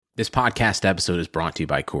This podcast episode is brought to you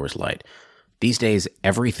by Coors Light. These days,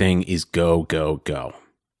 everything is go, go, go.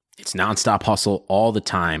 It's nonstop hustle all the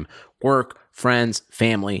time. Work, friends,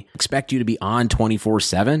 family expect you to be on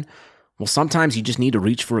 24/7. Well, sometimes you just need to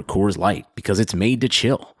reach for a Coors Light because it's made to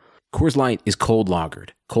chill. Coors Light is cold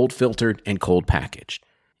lagered, cold filtered, and cold packaged.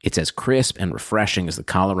 It's as crisp and refreshing as the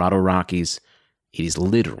Colorado Rockies. It is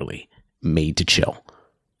literally made to chill.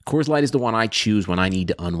 Coors Light is the one I choose when I need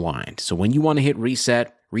to unwind. So when you want to hit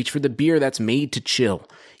reset, reach for the beer that's made to chill.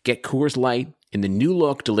 Get Coors Light in the new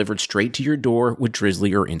look delivered straight to your door with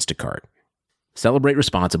Drizzly or Instacart. Celebrate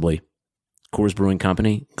responsibly. Coors Brewing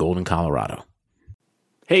Company, Golden, Colorado.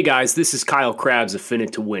 Hey guys, this is Kyle Krabs of Fin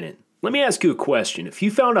It to Win It. Let me ask you a question. If you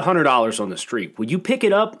found $100 on the street, would you pick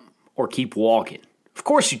it up or keep walking? Of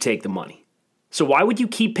course you take the money. So why would you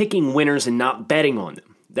keep picking winners and not betting on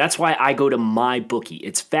them? That's why I go to MyBookie.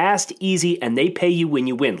 It's fast, easy, and they pay you when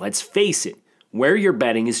you win. Let's face it, where you're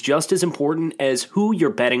betting is just as important as who you're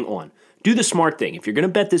betting on. Do the smart thing. If you're going to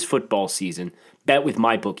bet this football season, bet with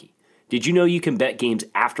MyBookie. Did you know you can bet games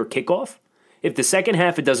after kickoff? If the second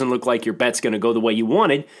half it doesn't look like your bet's going to go the way you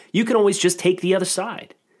wanted, you can always just take the other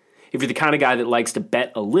side. If you're the kind of guy that likes to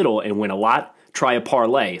bet a little and win a lot, try a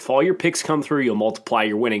parlay. If all your picks come through, you'll multiply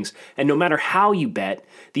your winnings. And no matter how you bet,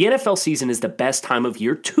 the NFL season is the best time of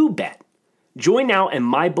year to bet. Join now and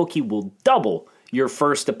MyBookie will double your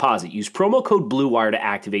first deposit. Use promo code BLUEWIRE to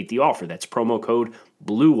activate the offer. That's promo code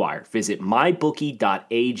BLUEWIRE. Visit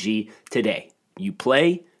mybookie.ag today. You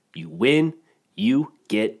play, you win, you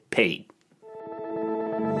get paid.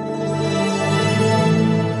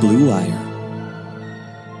 Blue Wire.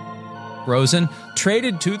 Rosen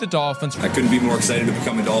traded to the Dolphins. I couldn't be more excited to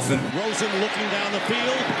become a Dolphin. Rosen looking down the field,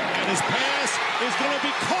 and his pass is going to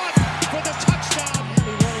be caught for the touchdown. He's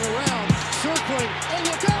running around, circling. Oh,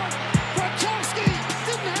 look out! Gronkowski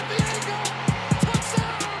didn't have the angle.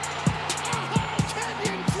 Touchdown! Oh,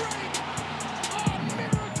 Kenyon Drake. Oh,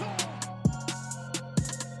 miracle.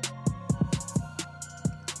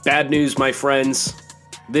 Bad news, my friends.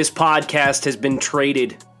 This podcast has been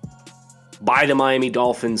traded by the Miami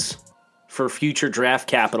Dolphins for future draft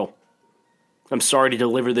capital. I'm sorry to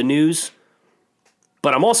deliver the news,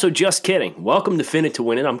 but I'm also just kidding. Welcome to Fin It to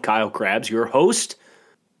Win It. I'm Kyle Krabs, your host,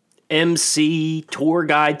 MC, tour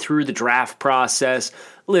guide through the draft process.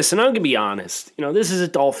 Listen, I'm going to be honest. This is a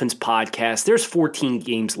Dolphins podcast. There's 14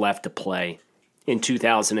 games left to play in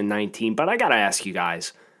 2019, but I got to ask you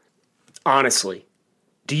guys, honestly,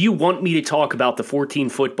 do you want me to talk about the 14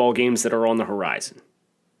 football games that are on the horizon?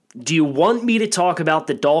 Do you want me to talk about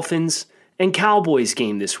the Dolphins and Cowboys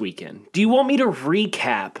game this weekend? Do you want me to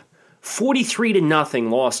recap 43-0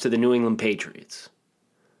 loss to the New England Patriots?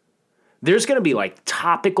 There's going to be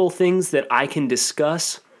topical things that I can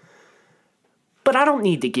discuss, but I don't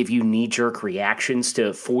need to give you knee-jerk reactions to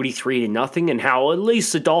 43-0 and how at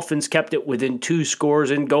least the Dolphins kept it within 2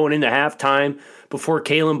 scores and going into halftime before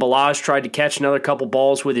Kalen Ballage tried to catch another couple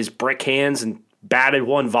balls with his brick hands and batted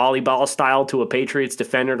one volleyball style to a Patriots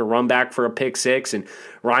defender to run back for a pick six, and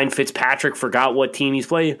Ryan Fitzpatrick forgot what team he's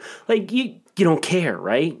playing. You don't care,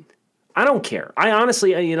 right? I don't care. I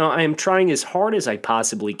honestly, I am trying as hard as I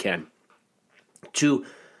possibly can to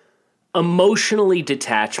emotionally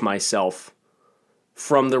detach myself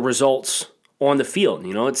from the results on the field.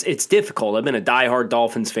 It's difficult. I've been a diehard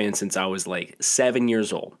Dolphins fan since I was 7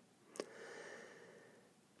 years old.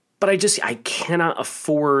 But I cannot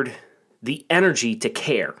afford the energy to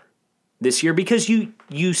care this year because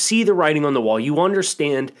you see the writing on the wall. You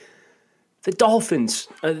understand the Dolphins,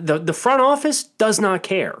 the front office does not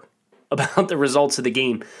care about the results of the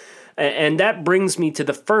game. And that brings me to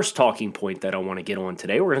the first talking point that I want to get on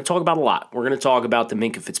today. We're going to talk about a lot. We're going to talk about the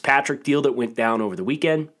Minkah Fitzpatrick deal that went down over the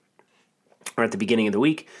weekend or at the beginning of the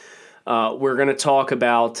week. We're going to talk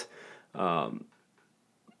about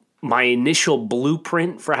my initial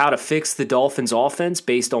blueprint for how to fix the Dolphins offense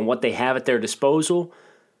based on what they have at their disposal.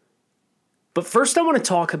 But first I want to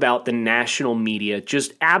talk about the national media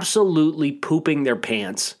just absolutely pooping their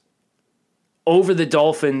pants over the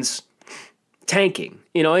Dolphins tanking.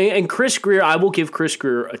 And Chris Grier, I will give Chris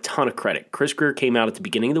Grier a ton of credit. Chris Grier came out at the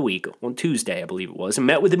beginning of the week, on Tuesday I believe it was, and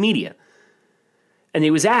met with the media. And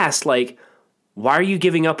he was asked, why are you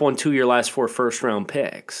giving up on 2 of your last 4 first-round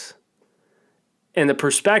picks? And the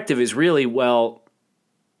perspective is really, when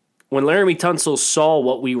Laremy Tunsil saw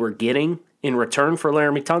what we were getting in return for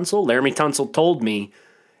Laremy Tunsil told me,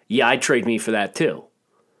 yeah, I'd trade me for that too.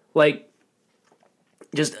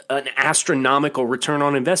 Just an astronomical return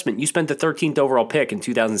on investment. You spent the 13th overall pick in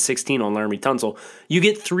 2016 on Laremy Tunsil. You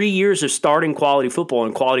get 3 years of starting quality football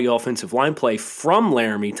and quality offensive line play from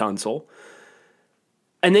Laremy Tunsil.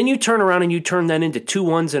 And then you turn around and you turn that into 2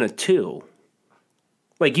 1s and a 2.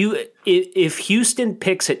 Like, if Houston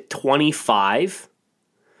picks at 25,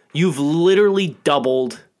 you've literally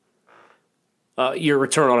doubled your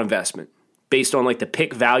return on investment based on like the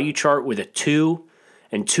pick value chart with a 2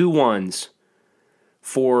 and 2 1s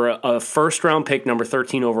for a first round pick, number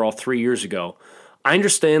 13 overall 3 years ago. I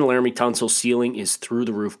understand Laremy Tunsil's ceiling is through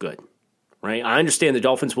the roof good, right? I understand the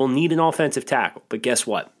Dolphins will need an offensive tackle, but guess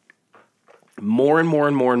what? More and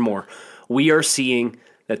more, we are seeing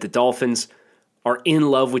that the Dolphins are in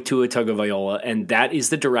love with Tua Tagovailoa, and that is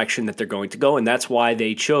the direction that they're going to go, and that's why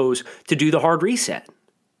they chose to do the hard reset,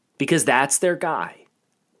 because that's their guy,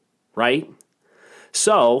 right?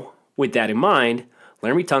 So, with that in mind,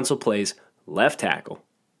 Laremy Tunsil plays left tackle,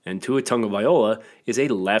 and Tua Tagovailoa is a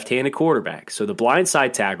left-handed quarterback. So the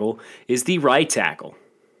blindside tackle is the right tackle,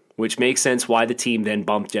 which makes sense why the team then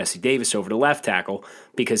bumped Jesse Davis over to left tackle,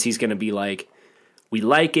 because he's going to be like, we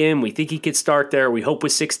like him, we think he could start there, we hope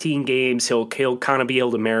with 16 games he'll kind of be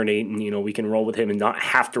able to marinate, and we can roll with him and not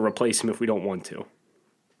have to replace him if we don't want to.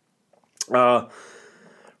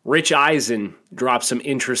 Rich Eisen dropped some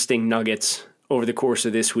interesting nuggets over the course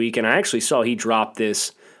of this week, and I actually saw he dropped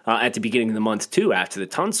this at the beginning of the month too, after the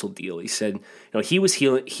Tunsil deal. He said he was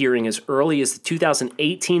hearing as early as the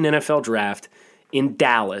 2018 NFL draft in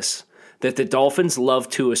Dallas that the Dolphins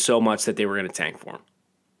loved Tua so much that they were going to tank for him.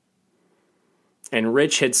 And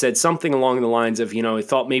Rich had said something along the lines of, he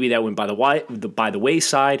thought maybe that went by the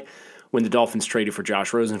wayside when the Dolphins traded for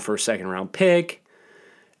Josh Rosen for a second-round pick.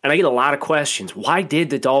 And I get a lot of questions. Why did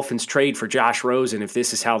the Dolphins trade for Josh Rosen if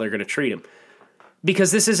this is how they're going to treat him?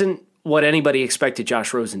 Because this isn't what anybody expected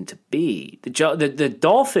Josh Rosen to be. The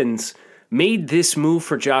Dolphins made this move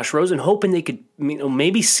for Josh Rosen hoping they could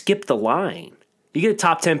maybe skip the line. You get a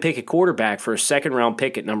top 10 pick at quarterback for a second-round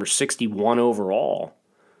pick at number 61 overall,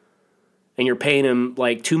 and you're paying him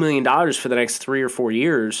like $2 million for the next 3 or 4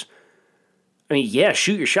 years. I mean, yeah,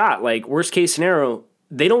 shoot your shot. Like, worst case scenario,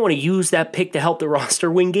 they don't want to use that pick to help the roster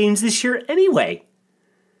win games this year anyway.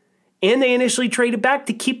 And they initially traded back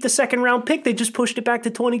to keep the second-round pick. They just pushed it back to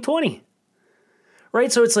 2020.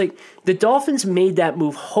 Right? So it's like the Dolphins made that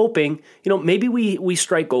move hoping, maybe we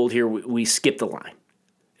strike gold here. We skip the line.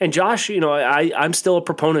 And Josh, I'm still a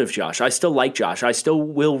proponent of Josh. I still like Josh. I still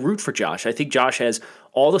will root for Josh. I think Josh has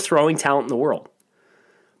all the throwing talent in the world.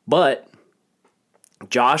 But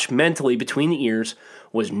Josh, mentally, between the ears,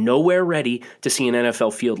 was nowhere ready to see an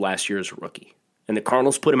NFL field last year as a rookie. And the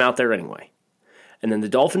Cardinals put him out there anyway. And then the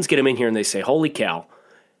Dolphins get him in here and they say, holy cow,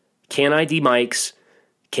 can't ID mics,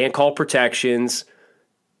 can't call protections,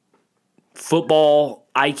 football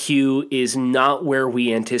IQ is not where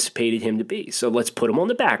we anticipated him to be. So let's put him on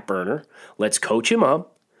the back burner. Let's coach him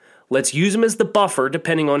up. Let's use him as the buffer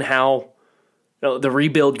depending on how the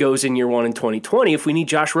rebuild goes in year one in 2020. If we need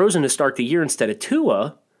Josh Rosen to start the year instead of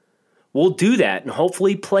Tua, we'll do that and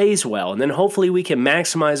hopefully he plays well. And then hopefully we can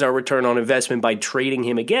maximize our return on investment by trading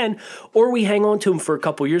him again, or we hang on to him for a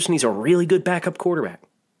couple years and he's a really good backup quarterback.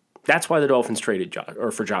 That's why the Dolphins traded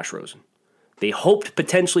for Josh Rosen. They hoped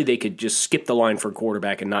potentially they could just skip the line for a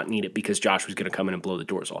quarterback and not need it because Josh was going to come in and blow the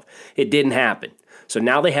doors off. It didn't happen. So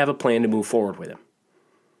now they have a plan to move forward with him.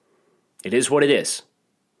 It is what it is.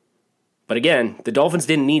 But again, the Dolphins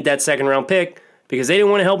didn't need that second-round pick because they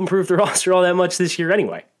didn't want to help improve the roster all that much this year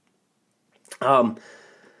anyway.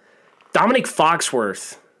 Dominic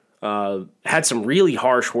Foxworth had some really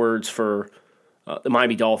harsh words for the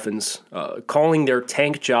Miami Dolphins, calling their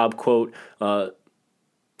tank job, quote,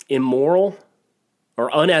 immoral or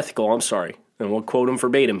unethical, and we'll quote him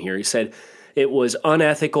verbatim here. He said, it was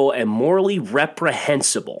unethical and morally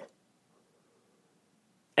reprehensible.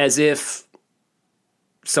 As if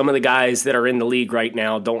some of the guys that are in the league right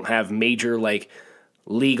now don't have major,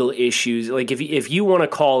 legal issues. Like, if you want to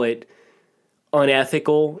call it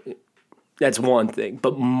unethical, that's one thing.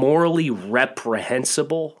 But morally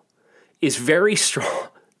reprehensible is very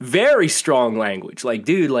strong language. Like,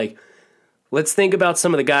 dude, let's think about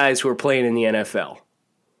some of the guys who are playing in the NFL.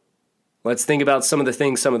 Let's think about some of the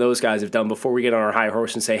things some of those guys have done before we get on our high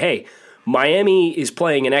horse and say, hey, Miami is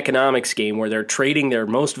playing an economics game where they're trading their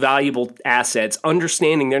most valuable assets,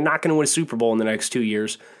 understanding they're not going to win a Super Bowl in the next 2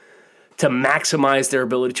 years, to maximize their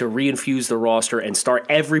ability to reinfuse the roster and start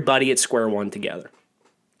everybody at square one together.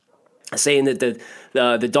 Saying that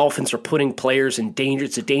the Dolphins are putting players in danger.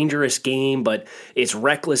 It's a dangerous game, but it's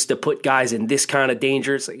reckless to put guys in this kind of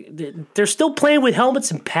danger. It's like, they're still playing with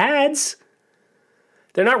helmets and pads.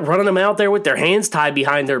 They're not running them out there with their hands tied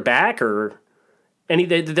behind their back or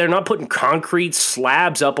they're not putting concrete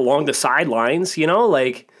slabs up along the sidelines,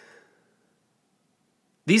 These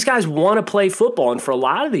These guys want to play football, and for a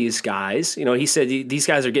lot of these guys, he said these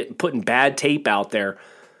guys are putting bad tape out there.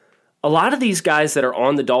 A lot of these guys that are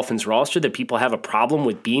on the Dolphins roster that people have a problem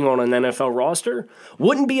with being on an NFL roster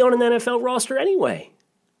wouldn't be on an NFL roster anyway.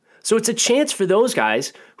 So it's a chance for those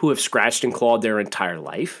guys who have scratched and clawed their entire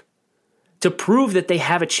life to prove that they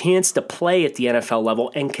have a chance to play at the NFL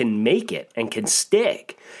level and can make it and can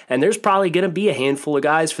stick. And there's probably going to be a handful of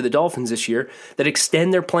guys for the Dolphins this year that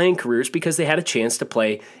extend their playing careers because they had a chance to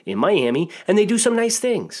play in Miami and they do some nice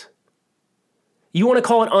things. You want to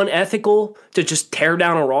call it unethical to just tear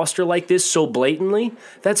down a roster like this so blatantly?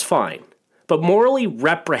 That's fine. But morally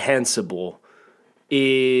reprehensible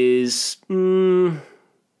is... I'm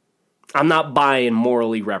not buying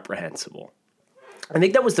morally reprehensible. I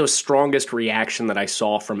think that was the strongest reaction that I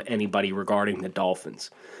saw from anybody regarding the Dolphins,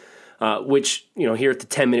 which, here at the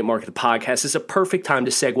 10-minute mark of the podcast is a perfect time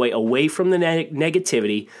to segue away from the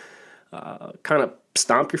negativity. Kind of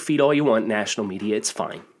stomp your feet all you want, national media. It's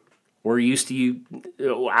fine. We're used to you.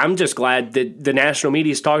 I'm just glad that the national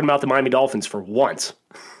media is talking about the Miami Dolphins for once.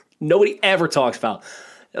 Nobody ever talks about.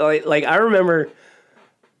 Like I remember,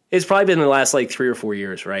 it's probably been the last 3 or 4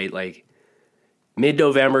 years, right? Like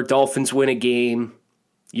mid-November, Dolphins win a game.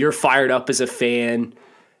 You're fired up as a fan.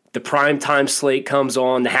 The primetime slate comes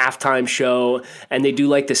on, the halftime show, and they do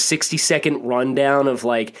the 60-second rundown of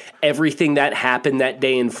everything that happened that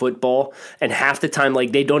day in football. And half the time,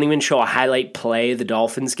 they don't even show a highlight play of the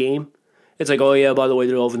Dolphins game. It's oh yeah, by the way,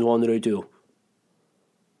 the Dolphins won today too.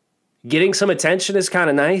 Getting some attention is kind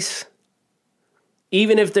of nice.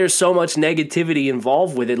 Even if there's so much negativity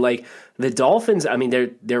involved with it, the Dolphins, I mean,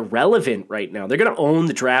 they're relevant right now. They're going to own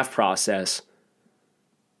the draft process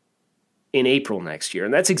in April next year.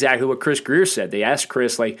 And that's exactly what Chris Grier said. They asked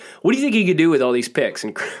Chris, what do you think you could do with all these picks?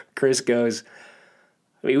 And Chris goes,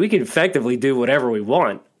 I mean, we can effectively do whatever we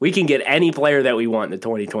want. We can get any player that we want in the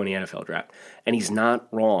 2020 NFL draft. And he's not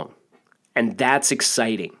wrong. And that's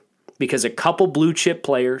exciting because a couple blue chip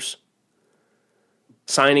players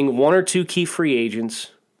signing 1 or 2 key free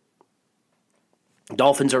agents,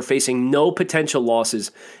 Dolphins are facing no potential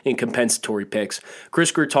losses in compensatory picks. Chris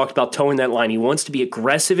Grier talked about towing that line. He wants to be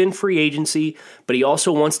aggressive in free agency, but he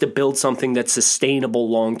also wants to build something that's sustainable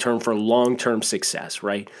long-term for long-term success,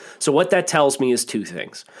 right? So what that tells me is 2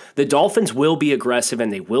 things. The Dolphins will be aggressive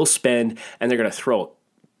and they will spend, and they're going to throw a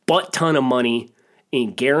butt ton of money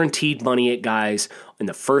in guaranteed money at guys in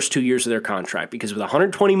the first 2 years of their contract. Because with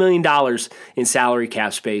 $120 million in salary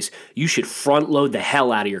cap space, you should front load the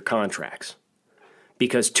hell out of your contracts.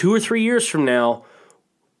 Because 2 or 3 years from now,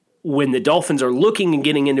 when the Dolphins are looking and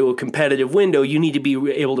getting into a competitive window, you need to be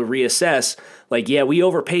able to reassess, we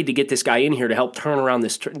overpaid to get this guy in here to help turn around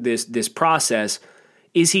this process.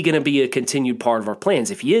 Is he going to be a continued part of our plans?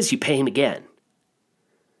 If he is, you pay him again.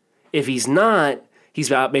 If he's not, he's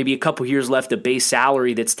got maybe a couple years left of base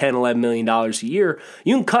salary that's $10, $11 million a year.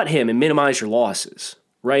 You can cut him and minimize your losses,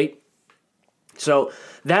 right? So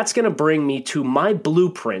that's going to bring me to my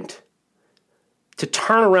blueprint to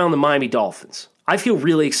turn around the Miami Dolphins. I feel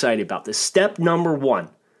really excited about this. Step number 1.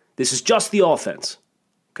 This is just the offense.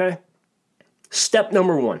 Okay? Step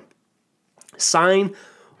number 1. Sign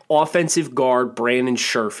offensive guard Brandon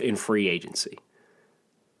Scherff in free agency.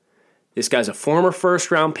 This guy's a former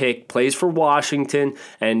first-round pick, plays for Washington,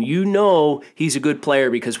 and he's a good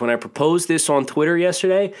player because when I proposed this on Twitter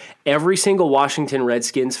yesterday, every single Washington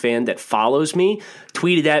Redskins fan that follows me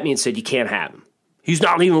tweeted at me and said, you can't have him. He's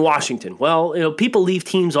not leaving Washington. Well, people leave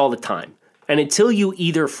teams all the time. And until you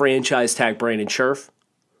either franchise tag Brandon Scherff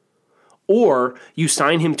or you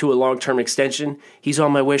sign him to a long-term extension, he's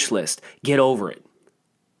on my wish list. Get over it.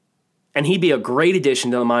 And he'd be a great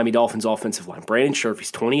addition to the Miami Dolphins offensive line. Brandon Scherff,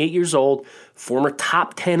 he's 28 years old, former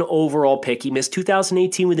top 10 overall pick. He missed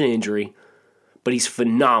 2018 with an injury, but he's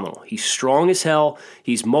phenomenal. He's strong as hell.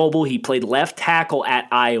 He's mobile. He played left tackle at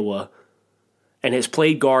Iowa and has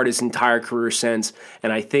played guard his entire career since.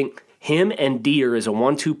 And I think him and Dieter as a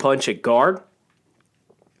 1-2 punch at guard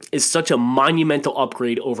is such a monumental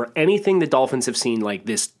upgrade over anything the Dolphins have seen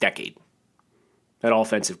this decade at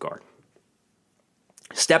offensive guard.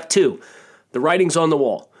 Step 2, the writing's on the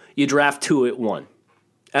wall. You draft 2 at 1.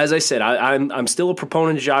 As I said, I'm still a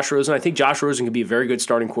proponent of Josh Rosen. I think Josh Rosen can be a very good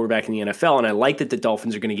starting quarterback in the NFL, and I like that the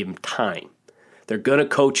Dolphins are going to give him time. They're going to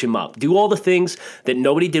coach him up. Do all the things that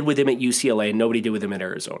nobody did with him at UCLA and nobody did with him at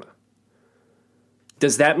Arizona.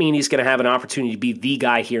 Does that mean he's going to have an opportunity to be the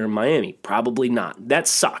guy here in Miami? Probably not. That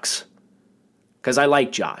sucks because I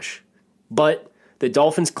like Josh. But the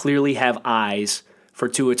Dolphins clearly have eyes for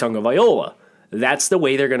Tua Tagovailoa. That's the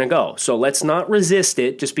way they're going to go. So let's not resist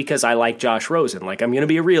it just because I like Josh Rosen. I'm going to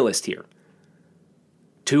be a realist here.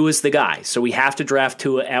 Tua's the guy, so we have to draft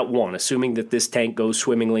Tua at 1, assuming that this tank goes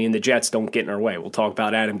swimmingly and the Jets don't get in our way. We'll talk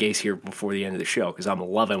about Adam Gase here before the end of the show because I'm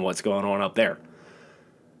loving what's going on up there.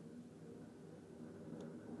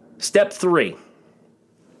 Step 3.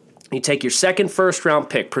 You take your second first-round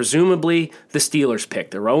pick, presumably the Steelers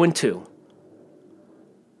pick. They're 0-2.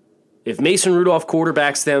 If Mason Rudolph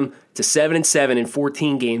quarterbacks them to 7-7 in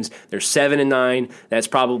 14 games, they're 7-9. That's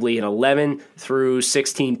probably an 11 through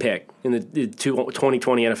 16 pick in the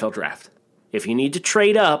 2020 NFL draft. If you need to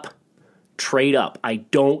trade up, trade up. I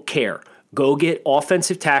don't care. Go get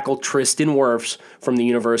offensive tackle Tristan Wirfs from the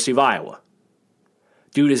University of Iowa.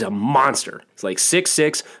 Dude is a monster. He's like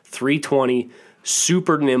 6'6", 320,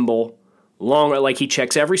 super nimble, long. Like he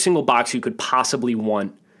checks every single box you could possibly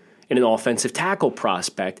want in an offensive tackle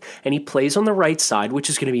prospect, and he plays on the right side, which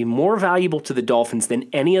is going to be more valuable to the Dolphins than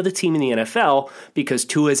any other team in the NFL because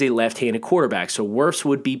Tua is a left-handed quarterback, so Wirfs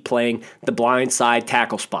would be playing the blind side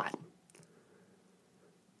tackle spot.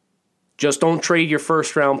 Just don't trade your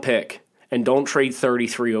first-round pick, and don't trade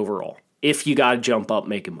 33 overall. If you got to jump up,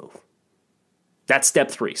 make a move. That's step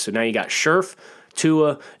 3. So now you got Scherf,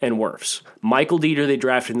 Tua, and Wirfs. Michael Dieter, they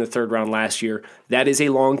drafted in the 3rd round last year. That is a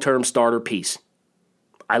long-term starter piece.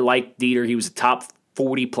 I like Dieter. He was a top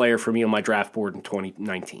 40 player for me on my draft board in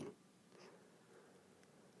 2019.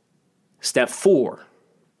 Step 4,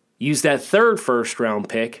 use that 3rd first-round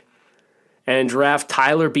pick and draft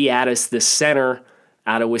Tyler Biadasz, the center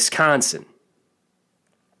out of Wisconsin.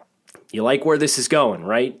 You like where this is going,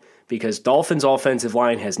 right? Because Dolphins' offensive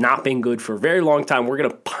line has not been good for a very long time. We're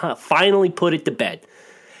going to finally put it to bed.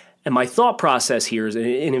 And my thought process here is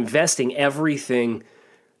in investing everything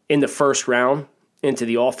in the first round into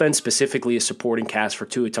the offense, specifically a supporting cast for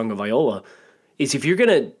Tua Tagovailoa, is if you're going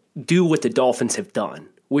to do what the Dolphins have done,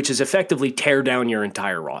 which is effectively tear down your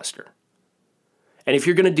entire roster. And if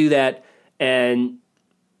you're going to do that and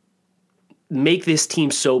make this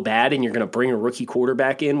team so bad and you're going to bring a rookie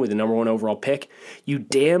quarterback in with the number 1 overall pick, you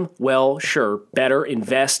damn well sure better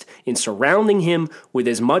invest in surrounding him with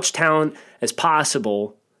as much talent as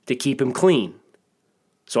possible to keep him clean.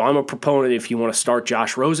 So I'm a proponent if you want to start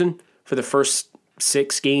Josh Rosen for the first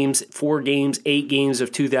 6 games, 4 games, 8 games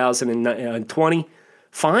of 2020,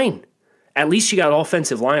 fine. At least you got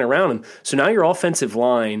offensive line around him. So now your offensive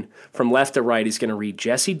line from left to right is going to read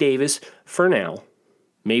Jesse Davis for now.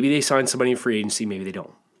 Maybe they sign somebody in free agency, maybe they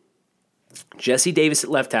don't. Jesse Davis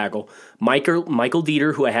at left tackle, Michael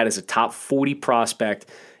Dieter, who I had as a top 40 prospect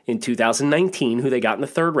in 2019, who they got in the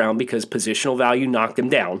 3rd round because positional value knocked him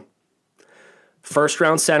down. First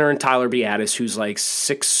round center and Tyler Biadasz, who's like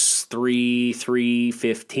 6'3",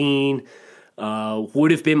 315,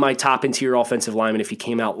 would have been my top interior offensive lineman if he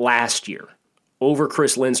came out last year, over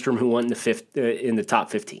Chris Lindstrom, who went in the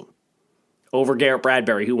top 15, over Garrett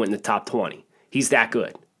Bradbury, who went in the top 20. He's that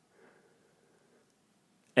good.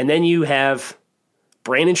 And then you have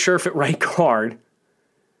Brandon Scherf at right guard,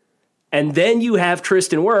 and then you have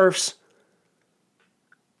Tristan Wirfs,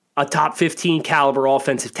 a top 15 caliber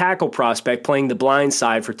offensive tackle prospect playing the blind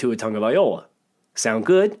side for Tua Tagovailoa. Sound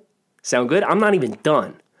good? Sound good? I'm not even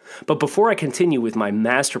done. But before I continue with my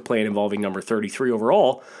master plan involving number 33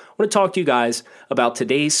 overall, I want to talk to you guys about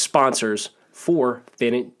today's sponsors for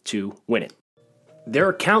Fin It to Win It. There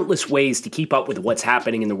are countless ways to keep up with what's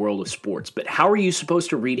happening in the world of sports, but how are you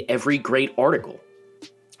supposed to read every great article?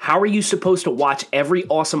 How are you supposed to watch every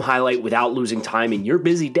awesome highlight without losing time in your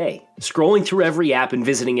busy day? Scrolling through every app and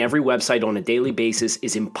visiting every website on a daily basis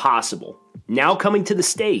is impossible. Now coming to the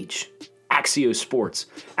stage, Axios Sports.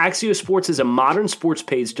 Axios Sports is a modern sports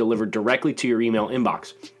page delivered directly to your email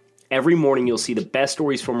inbox. Every morning you'll see the best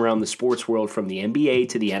stories from around the sports world, from the NBA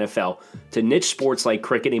to the NFL to niche sports like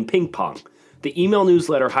cricket and ping pong. The email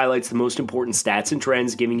newsletter highlights the most important stats and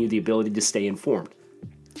trends, giving you the ability to stay informed.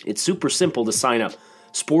 It's super simple to sign up.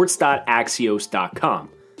 Sports.axios.com.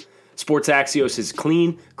 Sports Axios is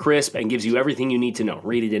clean, crisp, and gives you everything you need to know.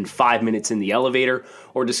 Read it in 5 minutes in the elevator,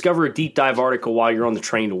 or discover a deep dive article while you're on the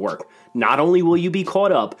train to work. Not only will you be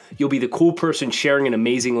caught up, you'll be the cool person sharing an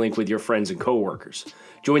amazing link with your friends and coworkers.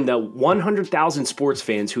 Join the 100,000 sports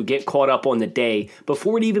fans who get caught up on the day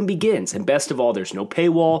before it even begins. And best of all, there's no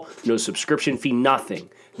paywall, no subscription fee, nothing.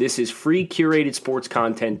 This is free curated sports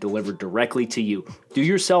content delivered directly to you. Do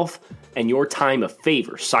yourself and your time a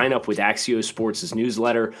favor. Sign up with Axios Sports'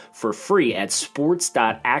 newsletter for free at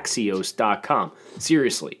sports.axios.com.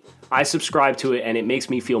 Seriously, I subscribe to it and it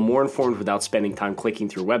makes me feel more informed without spending time clicking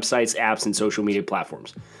through websites, apps, and social media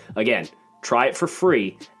platforms. Again, try it for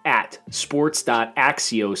free at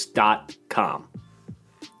sports.axios.com.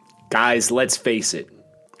 Guys, let's face it.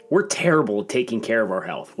 We're terrible at taking care of our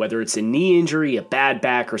health. Whether it's a knee injury, a bad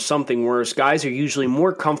back, or something worse, guys are usually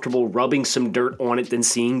more comfortable rubbing some dirt on it than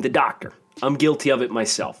seeing the doctor. I'm guilty of it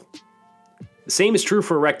myself. The same is true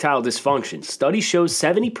for erectile dysfunction. Studies show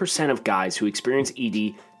 70% of guys who experience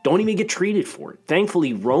ED don't even get treated for it.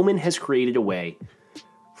 Thankfully, Roman has created a way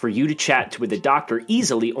for you to chat with a doctor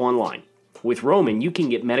easily online. With Roman, you can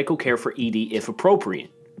get medical care for ED if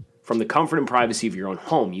appropriate. From the comfort and privacy of your own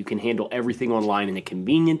home, you can handle everything online in a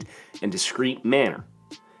convenient and discreet manner.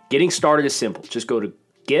 Getting started is simple. Just go to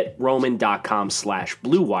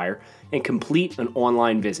GetRoman.com/BlueWire and complete an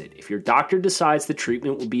online visit. If your doctor decides the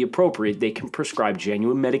treatment will be appropriate, they can prescribe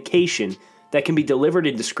genuine medication that can be delivered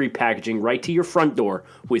in discreet packaging right to your front door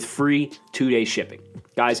with free 2-day shipping.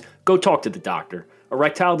 Guys, go talk to the doctor.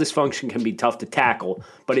 Erectile dysfunction can be tough to tackle,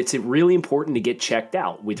 but it's really important to get checked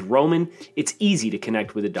out. With Roman, it's easy to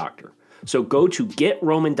connect with a doctor. So go to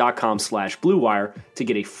GetRoman.com/BlueWire to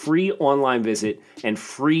get a free online visit and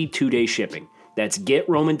free 2-day shipping. That's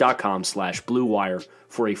GetRoman.com/BlueWire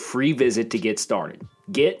for a free visit to get started.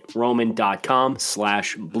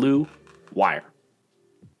 GetRoman.com/BlueWire.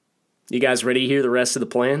 You guys ready to hear the rest of the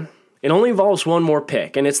plan? It only involves one more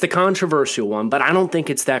pick, and it's the controversial one, but I don't think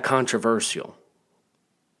it's that controversial.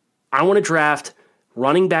 I want to draft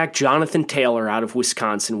running back Jonathan Taylor out of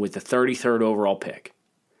Wisconsin with the 33rd overall pick.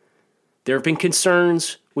 There have been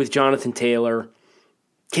concerns with Jonathan Taylor.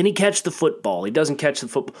 Can he catch the football? He doesn't catch the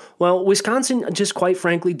football. Well, Wisconsin just quite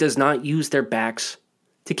frankly does not use their backs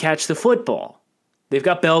to catch the football. They've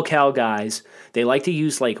got bell cow guys. They like to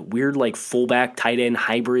use weird fullback tight end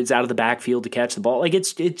hybrids out of the backfield to catch the ball.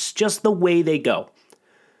 It's just the way they go.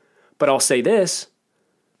 But I'll say this.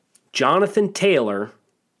 Jonathan Taylor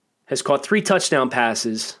has caught 3 touchdown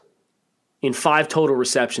passes in 5 total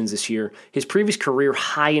receptions this year. His previous career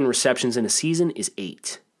high in receptions in a season is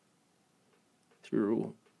 8.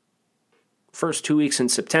 Through first 2 weeks in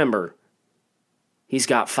September, he's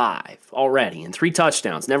got 5 already and 3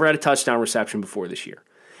 touchdowns. Never had a touchdown reception before this year.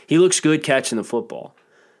 He looks good catching the football.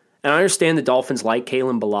 And I understand the Dolphins like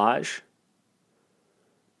Kalen Ballage.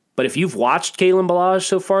 But if you've watched Kalen Ballage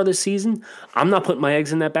so far this season, I'm not putting my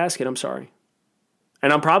eggs in that basket. I'm sorry.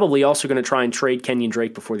 And I'm probably also going to try and trade Kenyon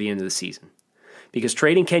Drake before the end of the season. Because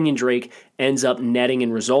trading Kenyon Drake ends up netting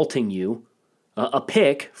and resulting you a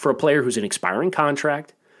pick for a player who's an expiring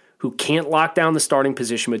contract, who can't lock down the starting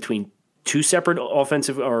position between 2 separate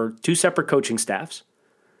coaching staffs.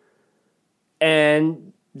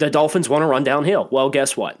 And the Dolphins want to run downhill. Well,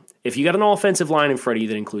 guess what? If you got an offensive line in front of you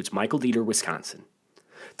that includes Michael Dieter, Wisconsin,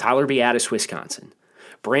 Tyler Biadasz, Wisconsin,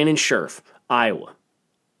 Brandon Scherf, Iowa,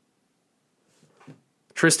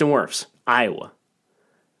 Tristan Wirfs, Iowa.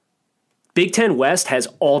 Big Ten West has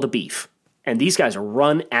all the beef. And these guys are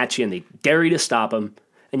run at you and they dare you to stop them.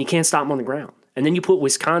 And you can't stop them on the ground. And then you put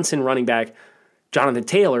Wisconsin running back Jonathan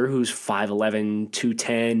Taylor, who's 5'11",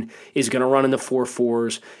 210, is going to run in the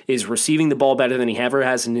 4.4s, is receiving the ball better than he ever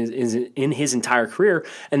has in his entire career.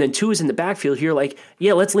 And then 2 is in the backfield here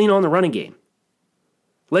let's lean on the running game.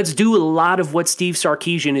 Let's do a lot of what Steve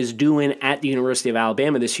Sarkisian is doing at the University of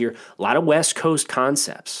Alabama this year. A lot of West Coast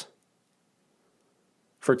concepts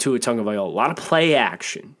for Tua Tagovailoa. A lot of play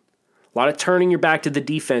action. A lot of turning your back to the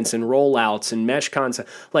defense and rollouts and mesh concepts.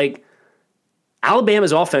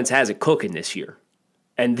 Alabama's offense has it cooking this year.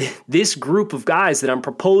 And this group of guys that I'm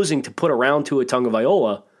proposing to put around Tua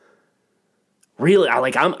Tagovailoa, really,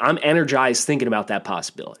 I'm energized thinking about that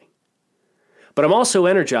possibility. But I'm also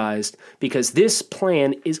energized because this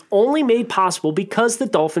plan is only made possible because the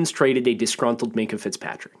Dolphins traded a disgruntled Minkah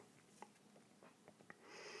Fitzpatrick.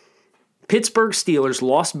 Pittsburgh Steelers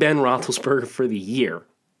lost Ben Roethlisberger for the year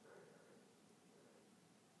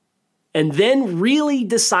and then really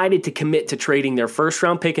decided to commit to trading their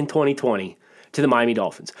first-round pick in 2020 to the Miami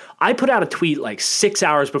Dolphins. I put out a tweet 6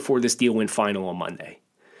 hours before this deal went final on Monday.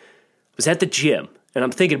 I was at the gym. And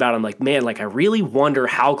I'm thinking about it, I really wonder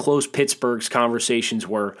how close Pittsburgh's conversations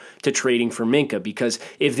were to trading for Minkah, because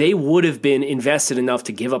if they would have been invested enough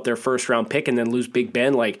to give up their first-round pick and then lose Big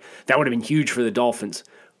Ben, that would have been huge for the Dolphins.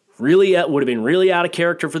 Really, it would have been really out of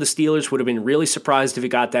character for the Steelers, would have been really surprised if it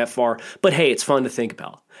got that far. But hey, it's fun to think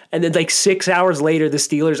about. And then 6 hours later, the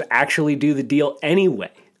Steelers actually do the deal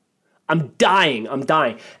anyway. I'm dying.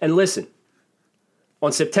 And listen,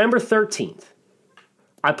 on September 13th,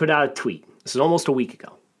 I put out a tweet. This is almost a week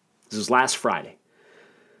ago. This was last Friday.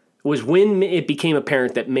 It was when it became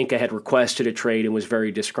apparent that Minkah had requested a trade and was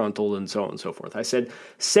very disgruntled and so on and so forth. I said,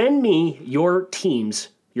 send me your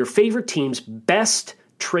favorite team's best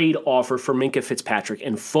trade offer for Minkah Fitzpatrick.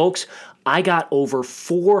 And folks, I got over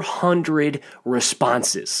 400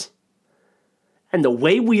 responses. And the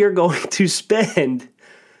way we are going to spend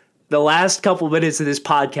the last couple minutes of this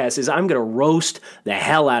podcast is I'm going to roast the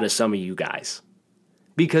hell out of some of you guys.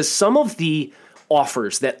 Because some of the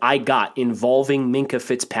offers that I got involving Minkah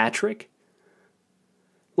Fitzpatrick,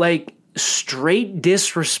 like straight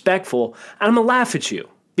disrespectful, and I'm going to laugh at you.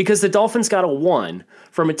 Because the Dolphins got a 1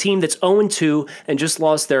 from a team that's 0-2 and just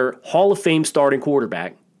lost their Hall of Fame starting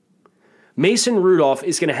quarterback. Mason Rudolph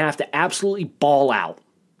is going to have to absolutely ball out.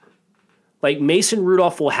 Like, Mason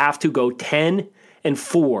Rudolph will have to go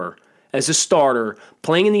 10-4 as a starter,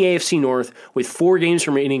 playing in the AFC North with 4 games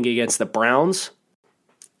remaining against the Browns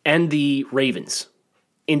and the Ravens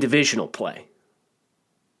in divisional play.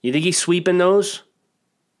 You think he's sweeping those?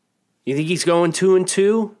 You think he's going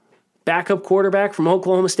 2-2? Backup quarterback from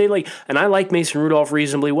Oklahoma State? And I like Mason Rudolph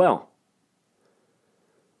reasonably well.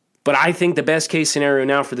 But I think the best case scenario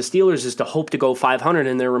now for the Steelers is to hope to go 500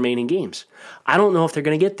 in their remaining games. I don't know if they're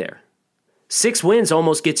going to get there. 6 wins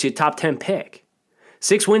almost gets you a top 10 pick.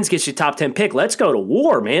 6 wins gets you a top 10 pick. Let's go to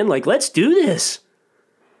war, man. Let's do this.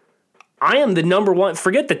 I am the number one.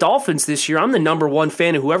 Forget the Dolphins this year. I'm the number one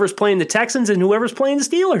fan of whoever's playing the Texans and whoever's playing the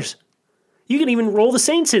Steelers. You can even roll the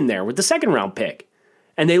Saints in there with the second round pick.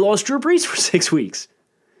 And they lost Drew Brees for 6 weeks.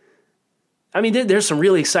 I mean, there's some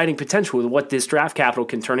really exciting potential with what this draft capital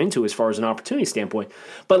can turn into as far as an opportunity standpoint.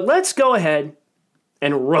 But let's go ahead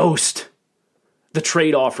and roast the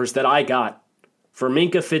trade offers that I got for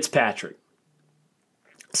Minkah Fitzpatrick.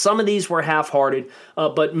 Some of these were half-hearted,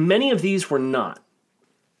 but many of these were not.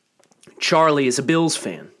 Charlie is a Bills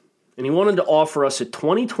fan, and he wanted to offer us a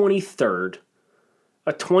 2020 third,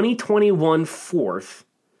 a 2021 fourth,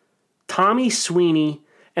 Tommy Sweeney,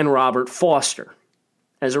 and Robert Foster.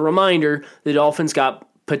 As a reminder, the Dolphins got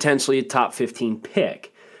potentially a top 15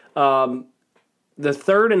 pick. The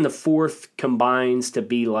third and the fourth combines to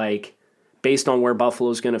be based on where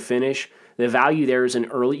Buffalo's going to finish. The value there is an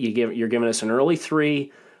early. You're giving us an early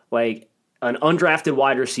 3, an undrafted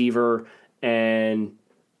wide receiver, and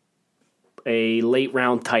a late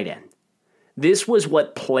round tight end. This was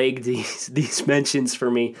what plagued these mentions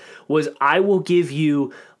for me, was I will give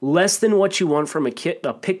you less than what you want from a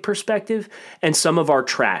pick perspective and some of our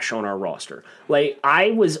trash on our roster.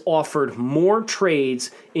 I was offered more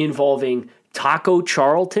trades involving Taco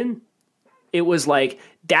Charlton. It was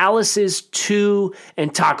Dallas's 2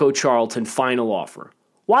 and Taco Charlton final offer.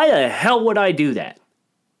 Why the hell would I do that?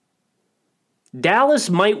 Dallas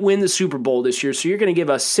might win the Super Bowl this year, so you're going to give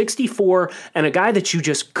us 64 and a guy that you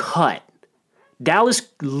just cut. Dallas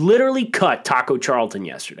literally cut Taco Charlton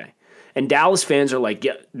yesterday. And Dallas fans are like,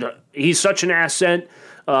 yeah, he's such an asset,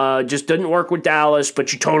 just didn't work with Dallas,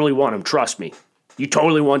 but you totally want him, trust me. You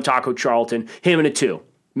totally want Taco Charlton, him and a 2.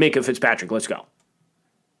 Minkah Fitzpatrick, let's go.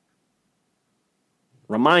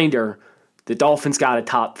 Reminder, the Dolphins got a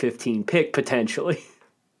top 15 pick potentially.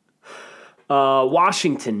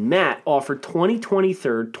 Washington, Matt offered 2020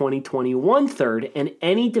 third, 2021 third, and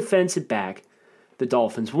any defensive back the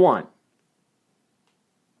Dolphins want.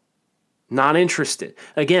 Not interested.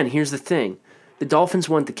 Again, here's the thing. The Dolphins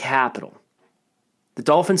want the capital. The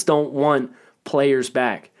Dolphins don't want players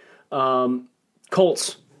back.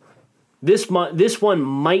 Colts. This one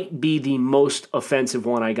might be the most offensive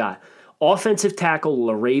one I got. Offensive tackle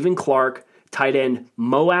LaRaven Clark, tight end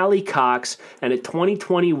Mo Alley Cox, and a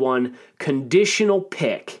 2021 conditional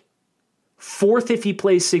pick. 4th if he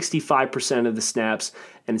plays 65% of the snaps,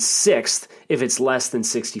 and 6th if it's less than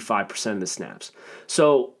 65% of the snaps.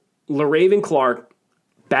 So LaRaven Clark,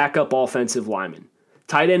 backup offensive lineman.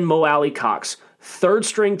 Tight end Mo Alley Cox, 3rd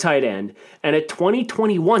string tight end, and a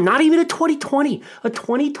 2021, not even a 2020, a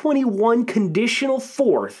 2021 conditional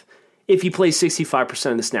 4th if he plays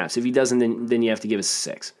 65% of the snaps. If he doesn't, then you have to give us a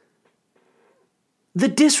 6. The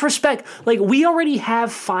disrespect. We already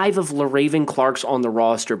have 5 of LaRaven Clark's on the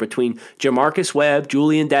roster between Jamarcus Webb,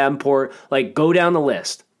 Julian Davenport. Go down the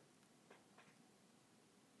list.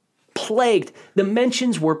 Plagued. The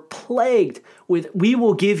mentions were plagued with, we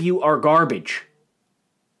will give you our garbage.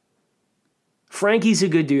 Frankie's a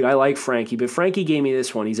good dude. I like Frankie, but Frankie gave me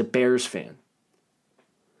this one. He's a Bears fan.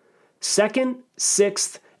 2nd,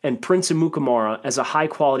 6th, and Prince Amukamara as a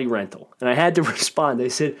high-quality rental. And I had to respond. They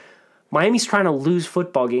said, Miami's trying to lose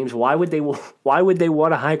football games. Why would they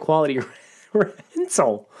want a high-quality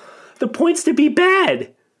rental? The point's to be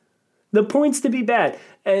bad. The point's to be bad.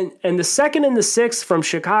 And the 2nd and the 6th from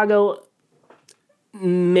Chicago,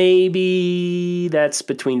 maybe that's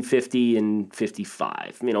between 50 and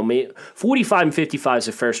 55. 45 and 55 is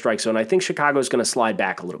a fair strike zone. I think Chicago's going to slide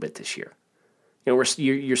back a little bit this year.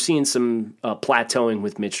 You're seeing some plateauing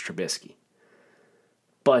with Mitch Trubisky.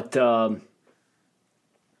 But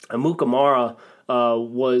Amukamara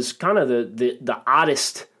was kind of the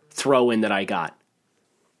oddest throw-in that I got.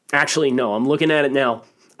 Actually, no, I'm looking at it now.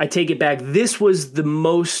 I take it back. This was the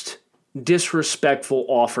most disrespectful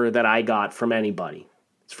offer that I got from anybody.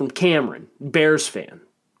 It's from Cameron, Bears fan.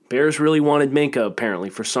 Bears really wanted Minkah, apparently,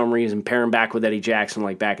 for some reason, pair him back with Eddie Jackson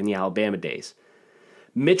like back in the Alabama days.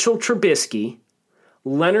 Mitchell Trubisky,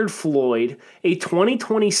 Leonard Floyd, a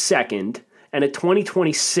 2022 and a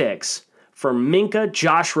 2026 for Minkah,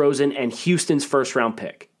 Josh Rosen, and Houston's first-round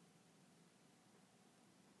pick.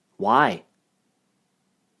 Why?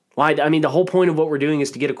 Why? I mean, the whole point of what we're doing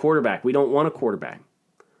is to get a quarterback. We don't want a quarterback.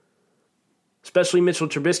 Especially Mitchell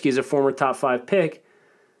Trubisky is a former top 5 pick.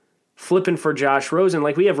 Flipping for Josh Rosen,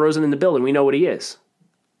 like we have Rosen in the building. We know what he is.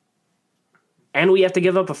 And we have to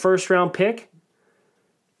give up a first-round pick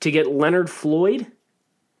to get Leonard Floyd?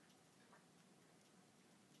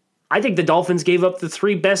 I think the Dolphins gave up the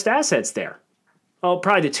 3 best assets there. Oh,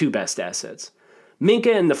 probably the 2 best assets.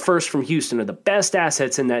 Minkah and the first from Houston are the best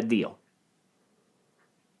assets in that deal.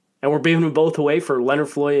 And we're giving them both away for Leonard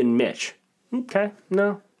Floyd and Mitch. Okay,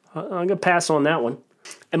 no, I'm going to pass on that one.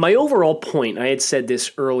 And my overall point, I had said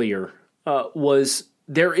this earlier, was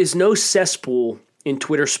there is no cesspool in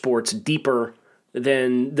Twitter sports deeper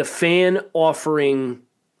than the fan offering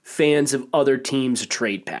fans of other teams a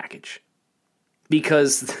trade package.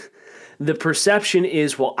 Because the perception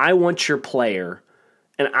is, well, I want your player,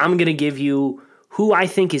 and I'm going to give you who I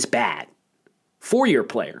think is bad for your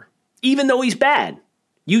player, even though he's bad.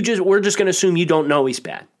 We're just going to assume you don't know he's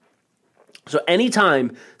bad. So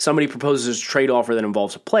anytime somebody proposes a trade offer that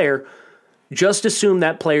involves a player, just assume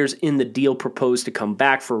that player's in the deal proposed to come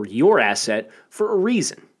back for your asset for a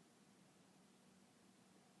reason.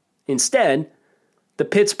 Instead, the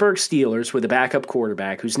Pittsburgh Steelers, with a backup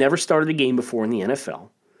quarterback who's never started a game before in the NFL,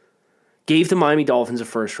 gave the Miami Dolphins a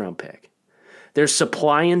first-round pick. There's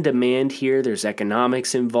supply and demand here. There's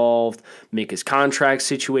economics involved. Minkah's contract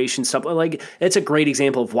situation, something like it's a great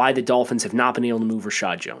example of why the Dolphins have not been able to move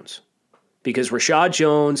Rashad Jones. Because Rashad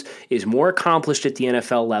Jones is more accomplished at the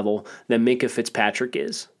NFL level than Minkah Fitzpatrick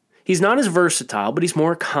is. He's not as versatile, but he's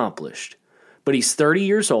more accomplished. But he's 30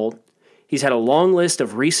 years old. He's had a long list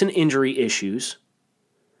of recent injury issues.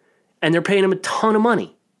 And they're paying him a ton of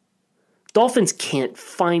money. Dolphins can't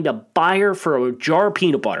find a buyer for a jar of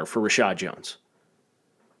peanut butter for Rashad Jones.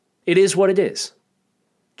 It is what it is.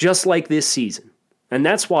 Just like this season. And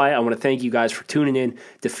that's why I want to thank you guys for tuning in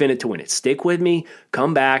to Fin It to Win It. Stick with me.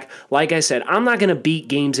 Come back. Like I said, I'm not going to beat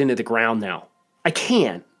games into the ground now. I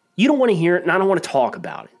can't. You don't want to hear it, and I don't want to talk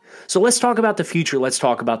about it. So let's talk about the future. Let's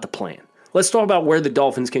talk about the plan. Let's talk about where the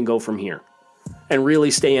Dolphins can go from here and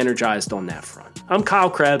really stay energized on that front. I'm Kyle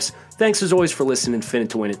Krebs. Thanks as always for listening to Fin It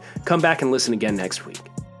to Win It. Come back and listen again next week.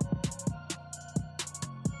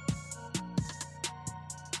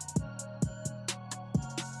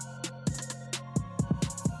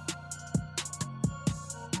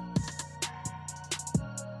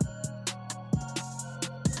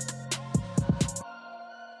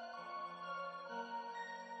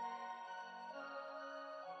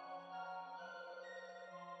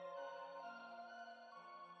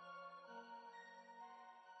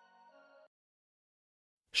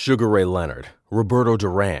 Sugar Ray Leonard, Roberto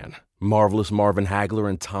Duran, Marvelous Marvin Hagler,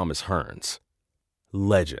 and Thomas Hearns.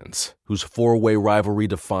 Legends, whose four-way rivalry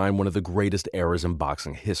defined one of the greatest eras in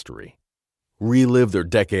boxing history. Relive their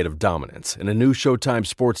decade of dominance in a new Showtime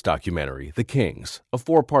sports documentary, The Kings, a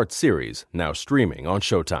 4-part series now streaming on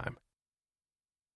Showtime.